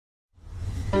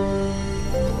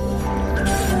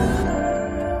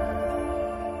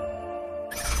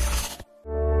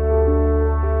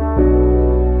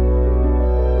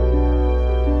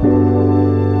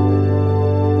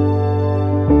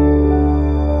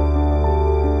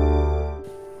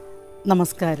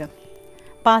നമസ്കാരം.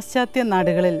 പാശ്ചാത്യ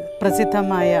നാടുകളിൽ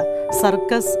പ്രസിദ്ധമായ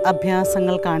സർക്കസ്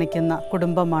അഭ്യാസങ്ങൾ കാണിക്കുന്ന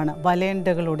കുടുംബമാണ്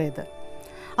വലയണ്ടകളുടേത്.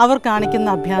 അവർ കാണിക്കുന്ന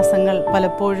അഭ്യാസങ്ങൾ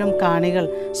പലപ്പോഴും കാണികൾ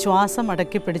ശ്വാസം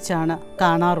അടക്കിപ്പിടിച്ചാണ്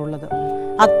കാണാറുള്ളത്.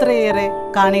 അത്രയേറെ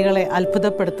കാണികളെ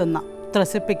അത്ഭുതപ്പെടുത്തുന്ന,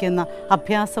 ത്രസിപ്പിക്കുന്ന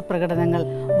അഭ്യാസ പ്രകടനങ്ങൾ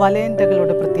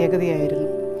വലയണ്ടകളുടെ പ്രത്യേകതയായിരുന്നു.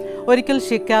 ഒരിക്കൽ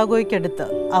ഷിക്കാഗോയ്ക്കടുത്ത്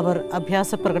അവർ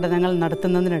അഭ്യാസ പ്രകടനങ്ങൾ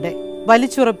നടത്തുന്നതിനിടെ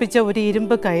വലിച്ചുറപ്പിച്ച ഒരു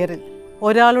ഇരുമ്പ് കയറിൽ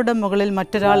ഒരാളുടെ മുകളിൽ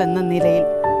മറ്റൊരാൾ എന്ന നിലയിൽ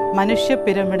മനുഷ്യ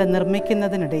പിരമിഡ്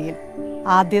നിർമ്മിക്കുന്നതിനിടയിൽ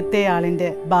ആദ്യത്തെ ആളിൻ്റെ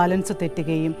ബാലൻസ്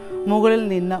തെറ്റുകയും മുകളിൽ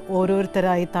നിന്ന്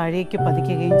ഓരോരുത്തരായി താഴേക്ക്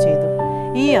പതിക്കുകയും ചെയ്തു.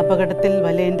 ഈ അപകടത്തിൽ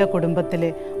വലയൻ്റെ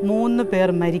കുടുംബത്തിലെ 3 പേർ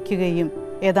മരിക്കുകയും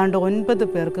ഏതാണ്ട്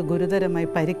 9 പേർക്ക് ഗുരുതരമായി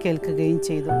പരിക്കേൽക്കുകയും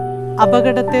ചെയ്തു.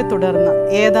 അപകടത്തെ തുടർന്ന്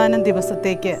ഏതാനും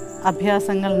ദിവസത്തേക്ക്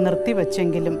അഭ്യാസങ്ങൾ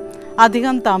നിർത്തിവെച്ചെങ്കിലും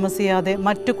അധികം താമസിയാതെ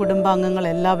മറ്റു കുടുംബാംഗങ്ങൾ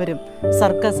എല്ലാവരും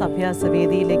സർക്കസ് അഭ്യാസ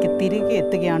വേദിയിലേക്ക് തിരികെ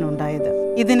എത്തുകയാണ് ഉണ്ടായത്.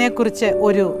 ഇതിനെക്കുറിച്ച്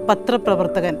ഒരു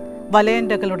പത്രപ്രവർത്തകൻ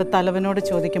വലയണ്ടകളുടെ തലവനോട്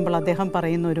ചോദിക്കുമ്പോൾ അദ്ദേഹം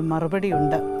പറയുന്ന ഒരു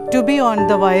മറുപടിയുണ്ട്. To B on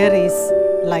the wire is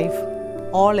life,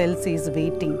 all else is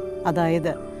waiting.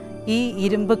 അതായത് ഈ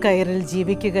ഇരുമ്പ് കയറിൽ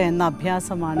ജീവിക്കുക എന്ന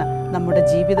അഭ്യാസമാണ് നമ്മുടെ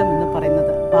ജീവിതം എന്ന്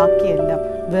പറയുന്നത്. ബാക്കിയെല്ലാം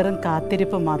വെറും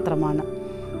കാത്തിരിപ്പ് മാത്രമാണ്.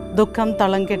 ദുഃഖം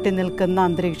തളം കെട്ടി നിൽക്കുന്ന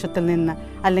അന്തരീക്ഷത്തിൽ നിന്ന്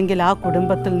അല്ലെങ്കിൽ ആ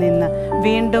കുടുംബത്തിൽ നിന്ന്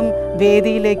വീണ്ടും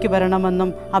വേദിയിലേക്ക് വരണമെന്നും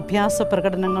അഭ്യാസ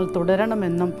പ്രകടനങ്ങൾ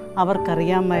തുടരണമെന്നും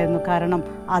അവർക്കറിയാമായിരുന്നു. കാരണം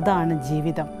അതാണ്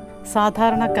ജീവിതം.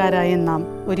 സാധാരണക്കാരായ നാം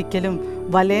ഒരിക്കലും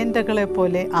വലയണ്ടകളെ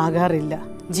പോലെ ആകാറില്ല.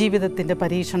 ജീവിതത്തിൻ്റെ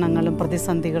പരീക്ഷണങ്ങളും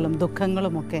പ്രതിസന്ധികളും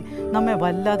ദുഃഖങ്ങളുമൊക്കെ നമ്മെ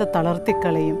വല്ലാതെ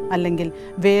തളർത്തിക്കളയും, അല്ലെങ്കിൽ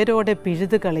വേരോടെ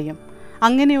പിഴുതുകളയും.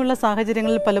 അങ്ങനെയുള്ള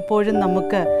സാഹചര്യങ്ങളിൽ പലപ്പോഴും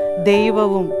നമുക്ക്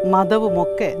ദൈവവും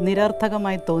മതവുമൊക്കെ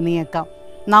നിരർത്ഥകമായി തോന്നിയേക്കാം.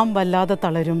 നാം വല്ലാതെ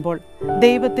തളരുമ്പോൾ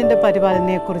ദൈവത്തിൻ്റെ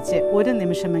പരിപാലനയെക്കുറിച്ച് ഒരു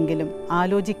നിമിഷമെങ്കിലും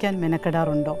ആലോചിക്കാൻ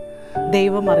മെനക്കെടാറുണ്ടോ?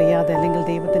 ദൈവം അറിയാതെ അല്ലെങ്കിൽ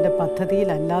ദൈവത്തിൻ്റെ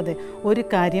പദ്ധതിയിലല്ലാതെ ഒരു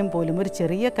കാര്യം പോലും, ഒരു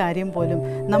ചെറിയ കാര്യം പോലും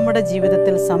നമ്മുടെ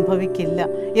ജീവിതത്തിൽ സംഭവിക്കില്ല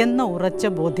എന്ന ഉറച്ച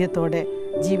ബോധ്യത്തോടെ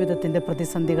ജീവിതത്തിൻ്റെ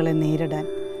പ്രതിസന്ധികളെ നേരിടാൻ,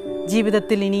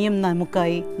 ജീവിതത്തിൽ ഇനിയും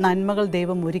നമുക്കായി നന്മകൾ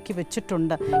ദൈവം ഒരുക്കി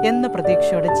വെച്ചിട്ടുണ്ട് എന്ന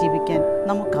പ്രതീക്ഷയോടെ ജീവിക്കാൻ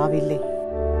നമുക്കാവില്ലേ?